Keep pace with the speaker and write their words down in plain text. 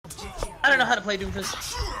I don't know how to play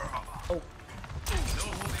Doomfist. Oh.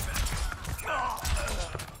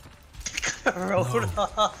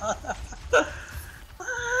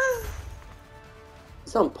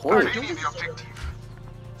 It's on point.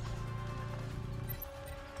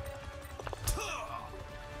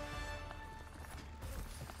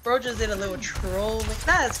 Bro just did a little troll.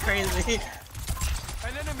 That's crazy.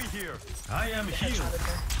 An enemy here. I am healed.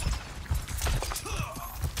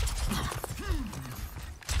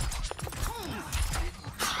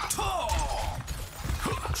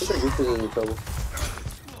 I think Rufus is in trouble.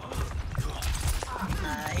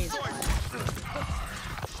 He's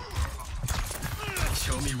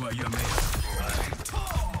Show me what you're made of.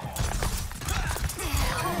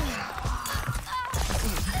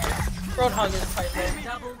 Roadhog is quite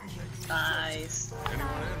low. Nice.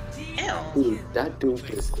 Ew. Dude, that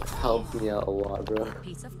Doomfist helped me out a lot, bro.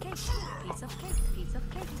 Piece of cake. Piece of cake. Piece of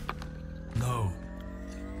cake. No.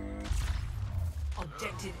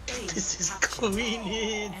 Objective A. This is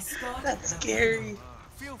Queen. That's scary.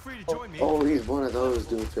 Feel free to join me. Oh, he's one of those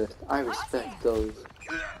Doomfist. I respect those.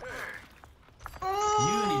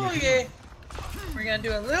 Oh, okay. We're gonna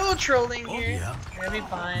do a little trolling here. yeah. We're gonna be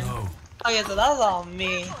fine. No. Okay, so that was all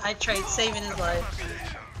me. I tried saving his life.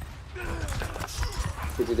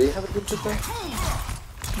 Wait, do they have a Doomfist though?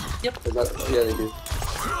 Yep. Yeah, they do.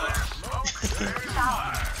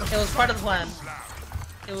 It was part of the plan.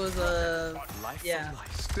 It was yeah.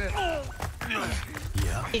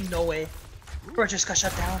 Yeah. Ain't no way. Bro just got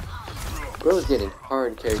shut down. Bro's getting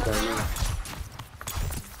hard carried by me.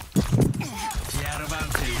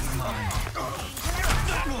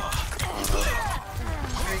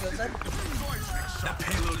 Here he goes then. The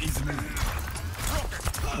payload is moving.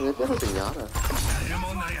 Yeah, that was a Yara.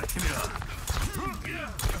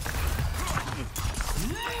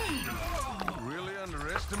 Really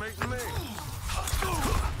underestimating me.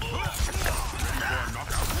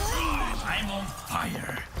 I'm on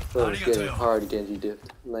fire. Bro's getting hard Genji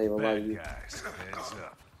dipped. I'm not even lying to you. Guys, heads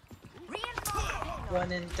up.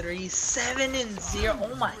 1 and 3, 7 and 0.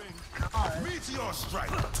 Oh my god. Meteor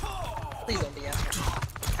strike. Please don't be after.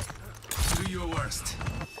 Do your worst.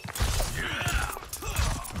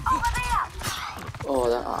 Oh,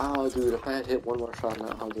 that ow, dude. If I had hit one more shot on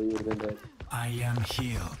that Hanzo, you would have been dead. I am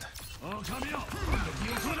healed. The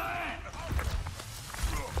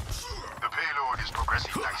payload is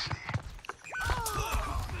progressing nicely.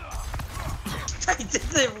 I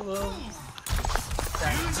did it wrong.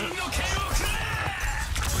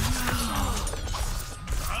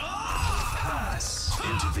 Pass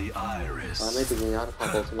into the iris. I made the Yara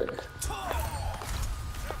pop ultimate.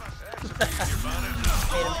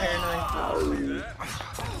 Made him paranoid.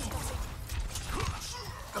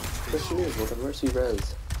 Question is, will the Mercy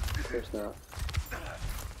res? There's not.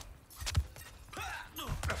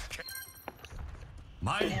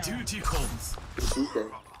 My duty calls. It's okay.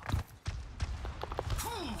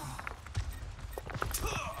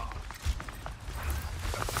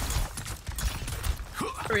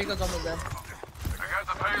 Here he goes almost dead. I got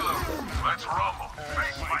the payload. Let's rumble.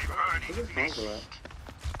 Face my burning Where's Hanzo at?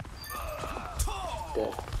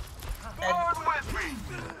 Dead. Forward with me.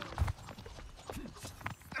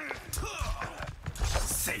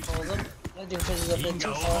 Safe. Hold him. That dude is a bit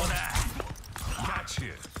too far.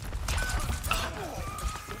 Gotcha.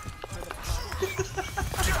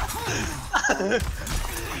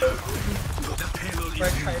 The payload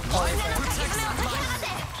Red is card calling for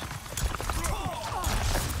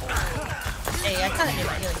Hey, I kinda need my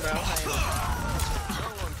healing, bro.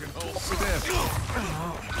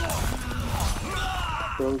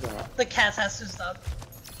 Bro's out. The cat has to stop.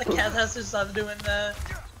 The cat has to stop doing that.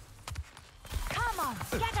 Come on,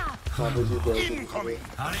 get up. How would you do it?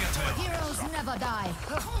 Heroes never die.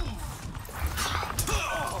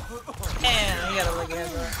 Damn, you gotta look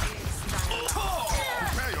at bro.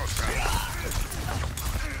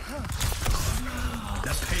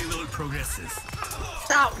 The payload progresses.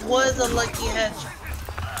 That was a lucky hedge.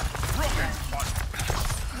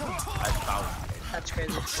 That's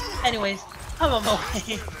crazy. Anyways, I'm on my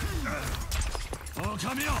way.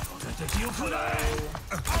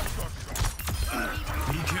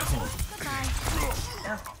 Be careful.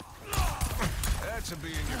 Yeah. That should be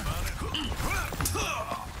in your bonnet.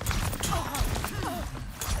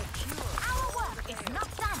 Our work is not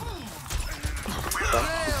done.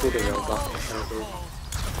 That's the shooting right back.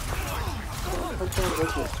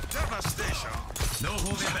 Devastation. No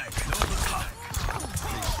holding back. No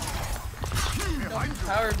Don't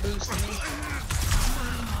power boost me.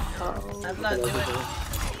 I'm not doing it.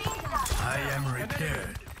 I am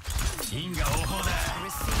repaired. Inga Ohoda.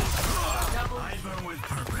 I burn with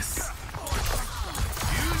purpose.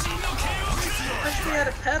 Using no care. teach me how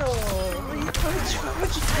to pedal.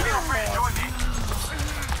 What you doing?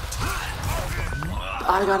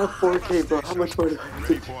 I got a 4K, bro. How much more do I have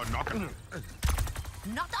to do?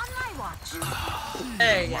 Not on my watch.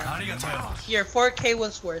 There you go. ありがとうよ Your 4K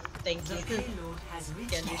was worth. Thank you.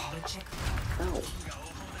 Genji. Ow.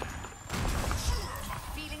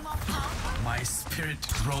 Feeling more powerful? My spirit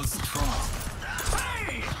grows strong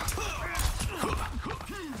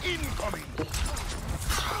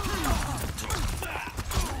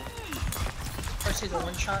First, he's a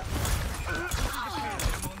one shot.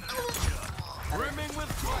 brimming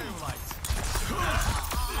with firelight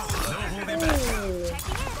no holding back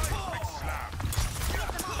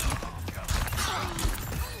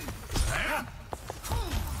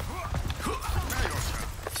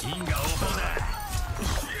Inga Ohoda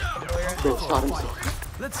Bro, shot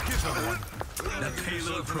himself. let's give them one the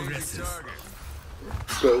payload progresses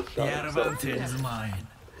Bro, the shot himself. advantage is mine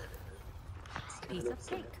Piece of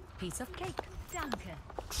cake. Piece of cake. Danke.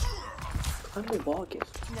 I'm the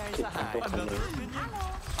longest. Okay, don't tell me.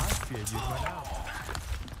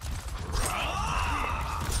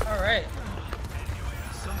 Alright.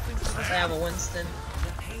 I have a Winston.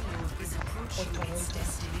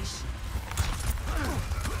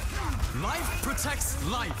 life protects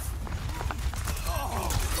life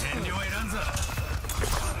enjoy Ranza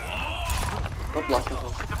Don't block him.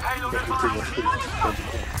 Don't do too much, please. Don't do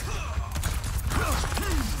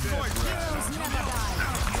too much. Heroes never die.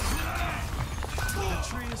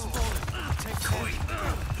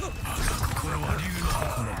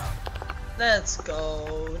 Let's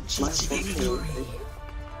go. My GG. fucking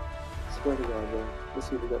swear to God, bro. Let's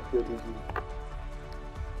see if we got field DG.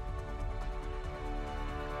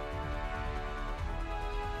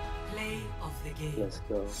 Play of the game. Let's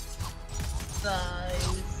go.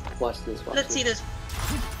 Nice. Watch this, watch Let's see this.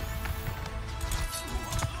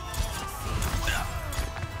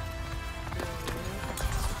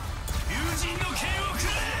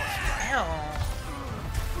 Damn.